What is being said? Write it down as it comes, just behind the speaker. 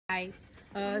Hi.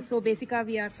 So basically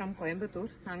we are from Coimbatore.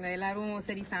 நாங்க எல்லாரும்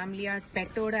சரி ஃபேமிலியா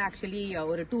பெட்டோட ஆக்சுவலி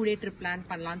ஒரு 2-day trip பிளான்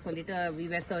பண்ணலாம்னு சொல்லிட்டு we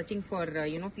were searching for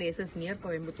places near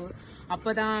Coimbatore.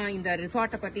 அப்பதான் இந்த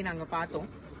ரிசார்ட்டை பத்தி நாங்க பார்த்தோம்.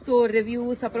 So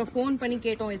reviews அப்புறம் ஃபோன் பண்ணி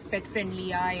கேட்டோம் is pet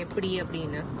friendlyயா எப்படி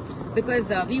அப்படின்னு because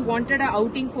we wanted a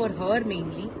outing for her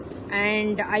mainly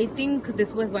and I think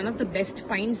this was one of the best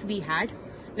finds we had.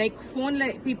 Like phone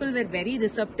people were very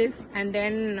receptive and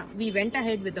then we went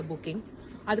ahead with the booking.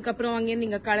 அதுக்கப்புறம் அங்கே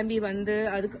நீங்க கிளம்பி வந்து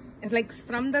அதுக்கு like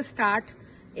from the start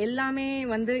எல்லாமே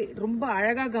வந்து ரொம்ப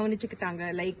அழகா கவனிச்சுக்கிட்டாங்க.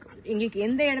 லைக் எங்களுக்கு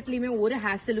எந்த இடத்துலயுமே ஒரு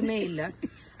ஹேசலுமே இல்லை.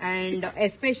 And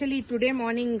especially today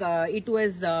morning it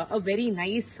was a very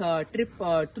nice trip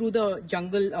through the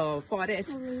jungle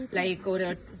forest like ஒரு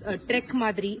ட்ரெக்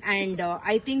மாதிரி. And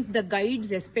I think the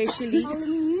guides especially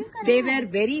they were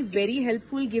very very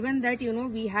helpful given that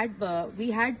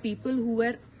we had people who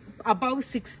were above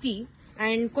 60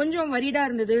 and கொஞ்சம் வரிடா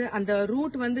இருந்தது. அந்த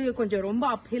root வந்து கொஞ்சம் ரொம்ப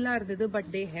அப்ஹில்லா இருந்தது. But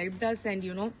they helped us and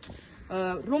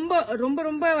ரொம்ப ரொம்ப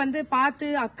ரொம்ப வந்து பார்த்து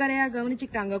அக்கறையா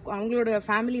கவனிச்சுக்கிட்டாங்க அவங்களோட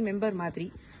ஃபேமிலி மெம்பர் மாதிரி.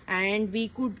 And we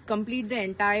could complete the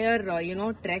entire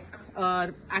trek.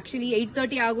 Actually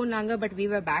 8:30 ஆகும்னாங்க but we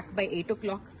were back by 8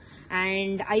 o'clock.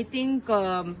 And I think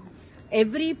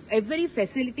every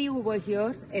facility over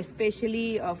here, especially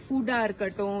food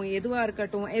இருக்கட்டும் எதுவா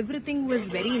இருக்கட்டும், everything was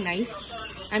very nice.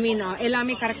 I mean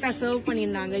எல்லாமே கரெக்டா serve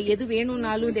பண்ணிருந்தாங்க. எது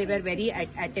வேணும்னாலும் they were very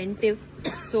attentive.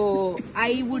 So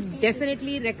I would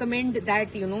definitely recommend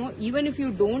that even if you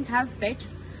don't have pets,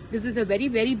 this is a very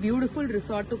very beautiful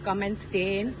resort to come and stay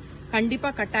in.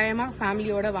 கண்டிப்பா கட்டாயமா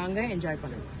ஃபேமிலியோட வாங்க, enjoy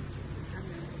பண்ணுங்க.